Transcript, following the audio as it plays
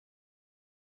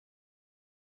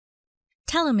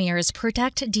Telomeres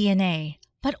protect DNA,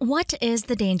 but what is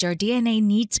the danger DNA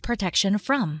needs protection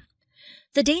from?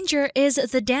 The danger is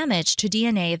the damage to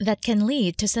DNA that can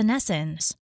lead to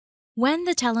senescence. When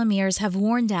the telomeres have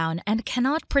worn down and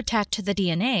cannot protect the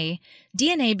DNA,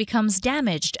 DNA becomes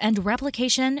damaged and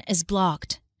replication is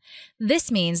blocked.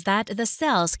 This means that the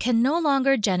cells can no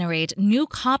longer generate new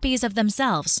copies of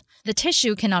themselves, the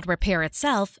tissue cannot repair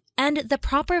itself, and the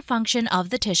proper function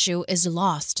of the tissue is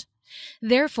lost.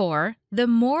 Therefore, the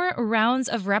more rounds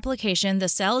of replication the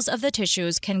cells of the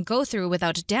tissues can go through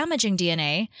without damaging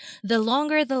DNA, the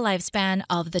longer the lifespan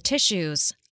of the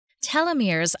tissues.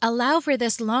 Telomeres allow for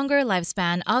this longer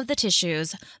lifespan of the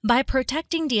tissues by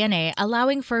protecting DNA,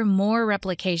 allowing for more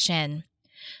replication.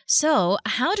 So,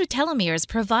 how do telomeres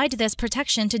provide this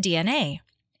protection to DNA?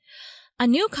 A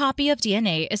new copy of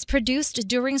DNA is produced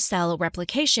during cell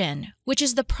replication, which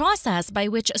is the process by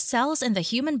which cells in the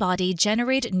human body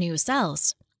generate new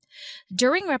cells.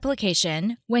 During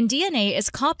replication, when DNA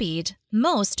is copied,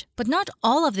 most, but not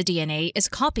all of the DNA is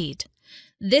copied.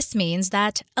 This means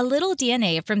that a little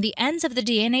DNA from the ends of the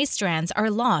DNA strands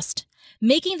are lost,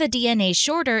 making the DNA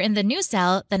shorter in the new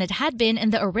cell than it had been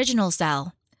in the original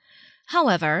cell.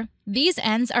 However, these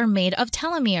ends are made of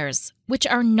telomeres, which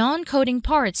are non-coding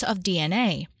parts of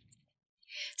DNA.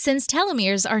 Since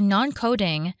telomeres are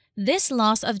non-coding, this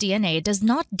loss of DNA does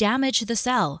not damage the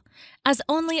cell, as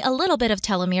only a little bit of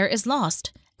telomere is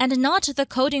lost, and not the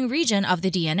coding region of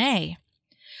the DNA.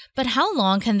 But how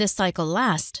long can this cycle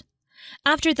last?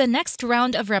 After the next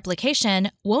round of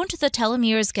replication, won't the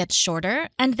telomeres get shorter,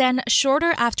 and then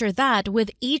shorter after that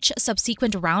with each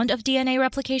subsequent round of DNA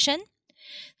replication?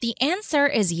 The answer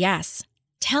is yes.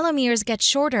 Telomeres get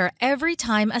shorter every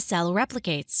time a cell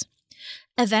replicates.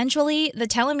 Eventually, the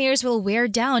telomeres will wear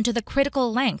down to the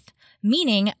critical length,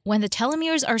 meaning when the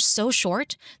telomeres are so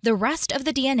short, the rest of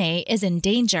the DNA is in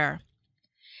danger.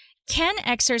 Can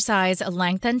exercise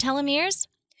lengthen telomeres?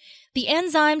 The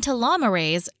enzyme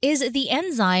telomerase is the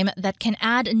enzyme that can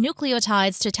add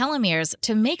nucleotides to telomeres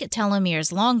to make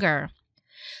telomeres longer.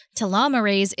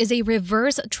 Telomerase is a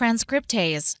reverse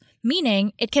transcriptase,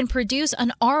 meaning it can produce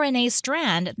an RNA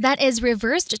strand that is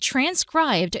reverse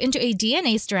transcribed into a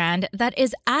DNA strand that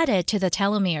is added to the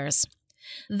telomeres.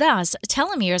 Thus,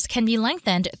 telomeres can be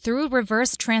lengthened through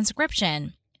reverse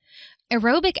transcription.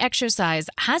 Aerobic exercise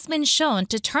has been shown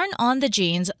to turn on the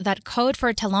genes that code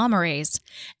for telomerase,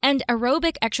 and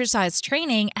aerobic exercise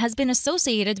training has been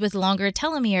associated with longer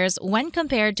telomeres when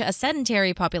compared to a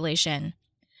sedentary population.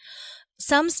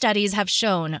 Some studies have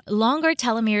shown longer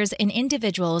telomeres in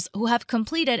individuals who have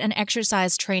completed an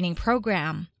exercise training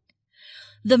program.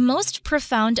 The most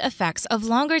profound effects of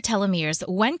longer telomeres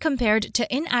when compared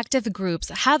to inactive groups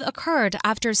have occurred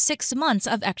after 6 months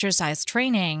of exercise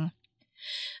training.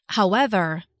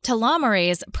 However,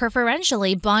 telomerase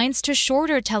preferentially binds to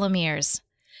shorter telomeres.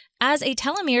 As a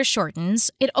telomere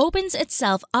shortens, it opens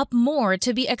itself up more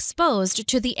to be exposed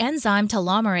to the enzyme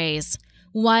telomerase,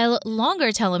 while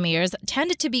longer telomeres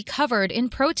tend to be covered in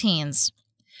proteins.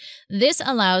 This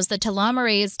allows the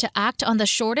telomerase to act on the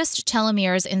shortest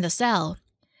telomeres in the cell.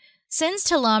 Since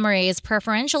telomerase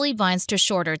preferentially binds to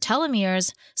shorter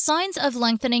telomeres, signs of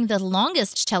lengthening the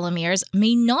longest telomeres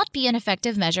may not be an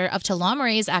effective measure of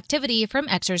telomerase activity from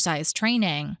exercise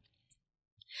training.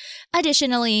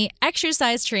 Additionally,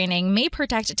 exercise training may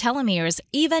protect telomeres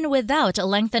even without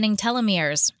lengthening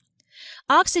telomeres.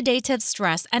 Oxidative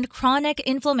stress and chronic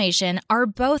inflammation are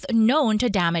both known to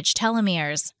damage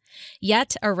telomeres.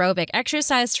 Yet, aerobic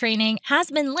exercise training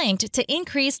has been linked to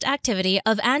increased activity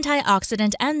of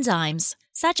antioxidant enzymes,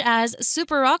 such as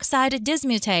superoxide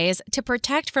dismutase, to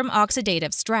protect from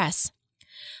oxidative stress.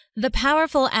 The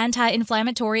powerful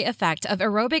anti-inflammatory effect of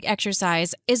aerobic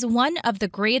exercise is one of the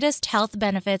greatest health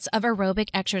benefits of aerobic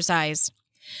exercise.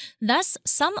 Thus,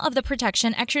 some of the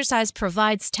protection exercise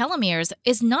provides telomeres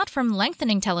is not from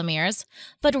lengthening telomeres,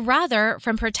 but rather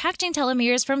from protecting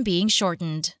telomeres from being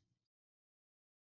shortened.